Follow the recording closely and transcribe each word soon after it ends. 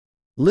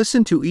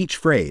Listen to each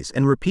phrase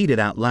and repeat it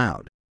out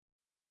loud.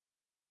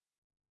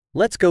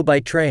 Let's go by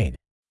train.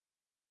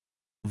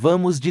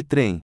 Vamos de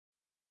trem.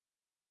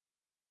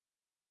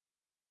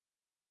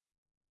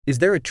 Is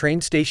there a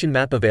train station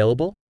map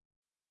available?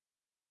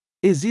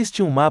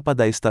 Existe mapa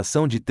da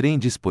estação de trem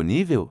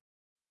disponível?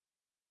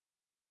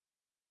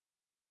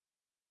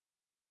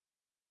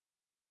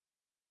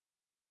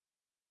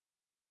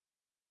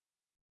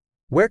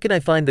 Where can I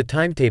find the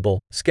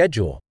timetable,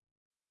 schedule?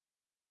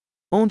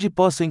 Onde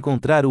posso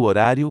encontrar o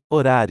horário?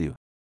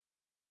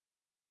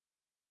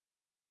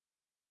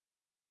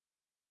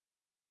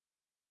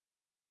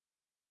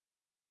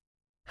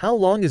 How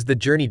long is the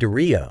journey to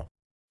Rio?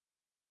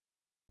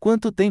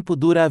 Quanto tempo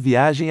dura a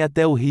viagem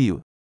até o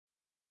Rio?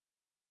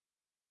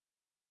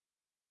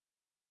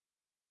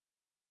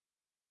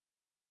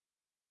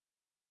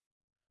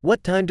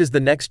 What time does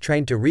the next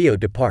train to Rio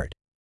depart?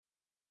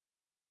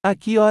 A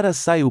que horas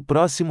sai o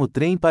próximo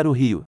trem para o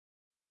Rio?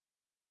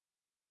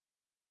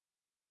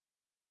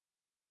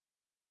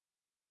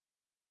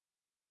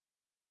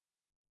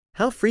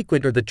 How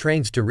frequent are the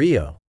trains to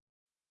Rio?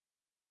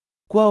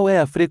 Qual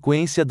é a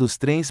frequência dos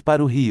trens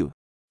para o Rio?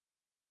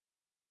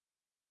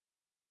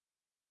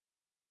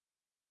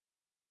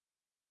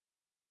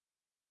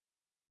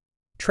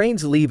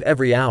 Trains leave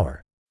every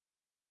hour.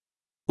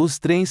 Os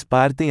trens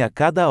partem a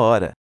cada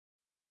hora.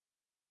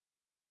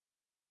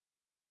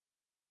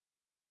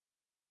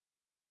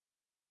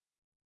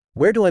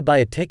 Where do I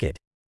buy a ticket?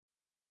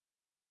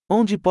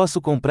 Onde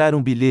posso comprar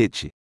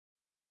bilhete?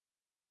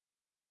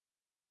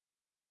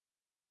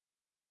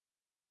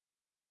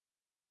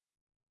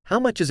 How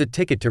much is a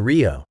ticket to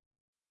Rio?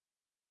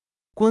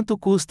 Quanto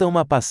custa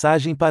uma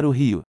passagem para o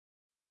Rio?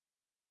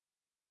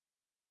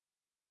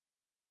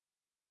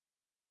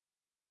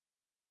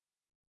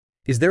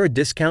 Is there a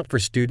discount for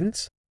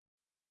students?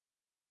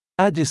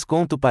 Há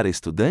desconto para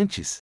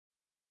estudantes?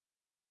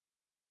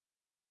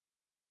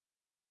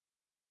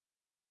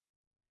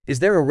 Is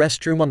there a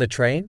restroom on the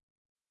train?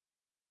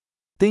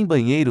 Tem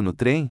banheiro no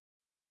trem?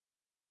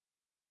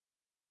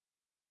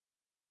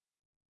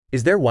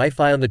 Is there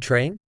Wi-Fi on the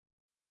train?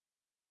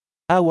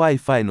 Há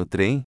Wi-Fi no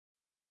trem?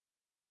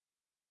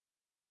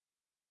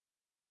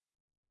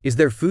 Is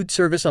there food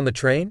service on the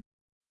train?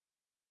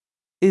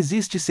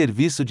 Existe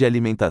serviço de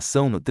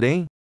alimentação no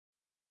trem?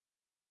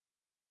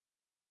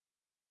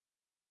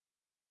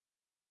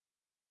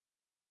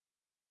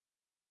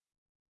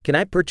 Can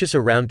I purchase a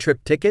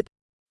round-trip ticket?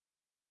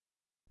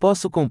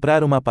 Posso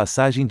comprar uma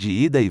passagem de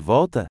ida e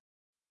volta?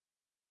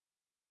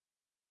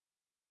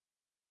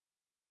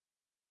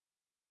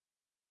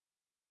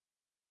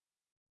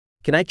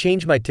 Can I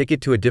change my ticket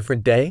to a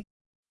different day?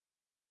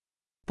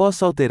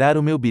 Posso alterar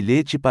o meu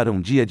bilhete para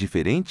dia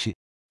diferente?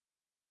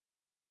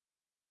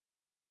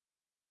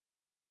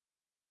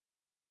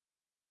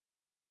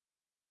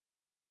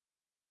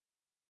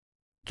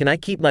 Can I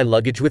keep my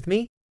luggage with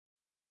me?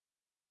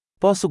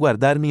 Posso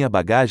guardar minha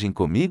bagagem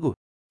comigo?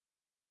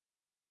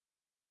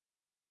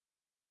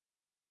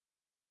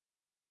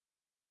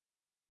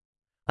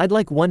 I'd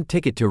like one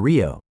ticket to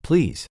Rio,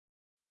 please.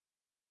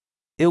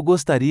 Eu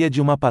gostaria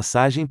de uma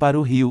passagem para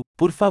o Rio,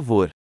 por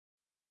favor.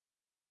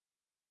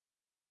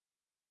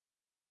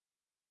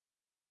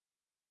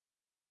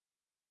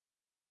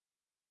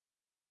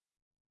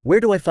 Where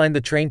do I find the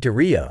train to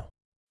Rio?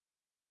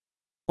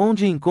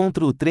 Onde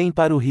encontro o trem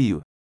para o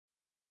Rio?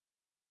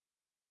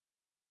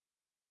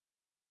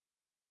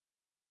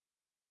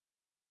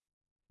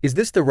 Is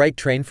this the right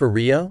train for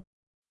Rio?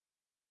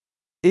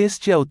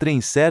 Este é o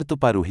trem certo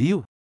para o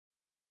Rio?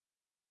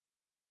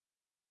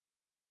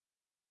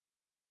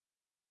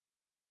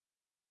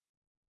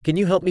 Can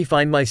you help me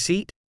find my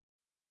seat?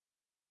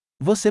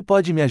 Você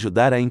pode me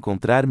ajudar a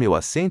encontrar meu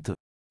assento?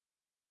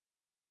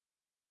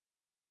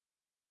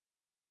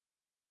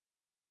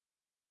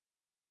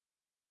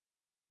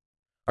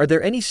 Are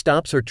there any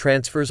stops or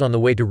transfers on the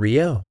way to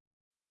Rio?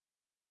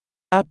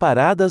 Há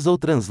paradas ou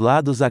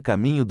translados a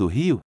caminho do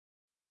Rio?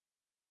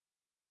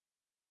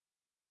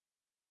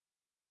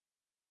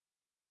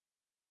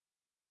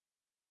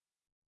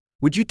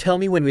 Would you tell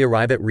me when we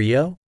arrive at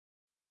Rio?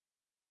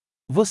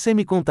 Você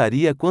me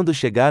contaria quando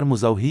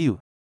chegarmos ao Rio?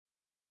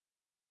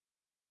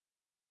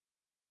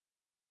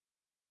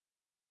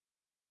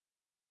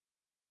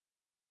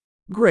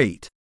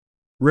 Great!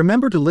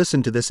 Remember to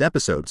listen to this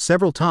episode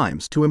several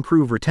times to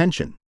improve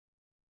retention.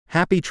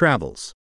 Happy travels!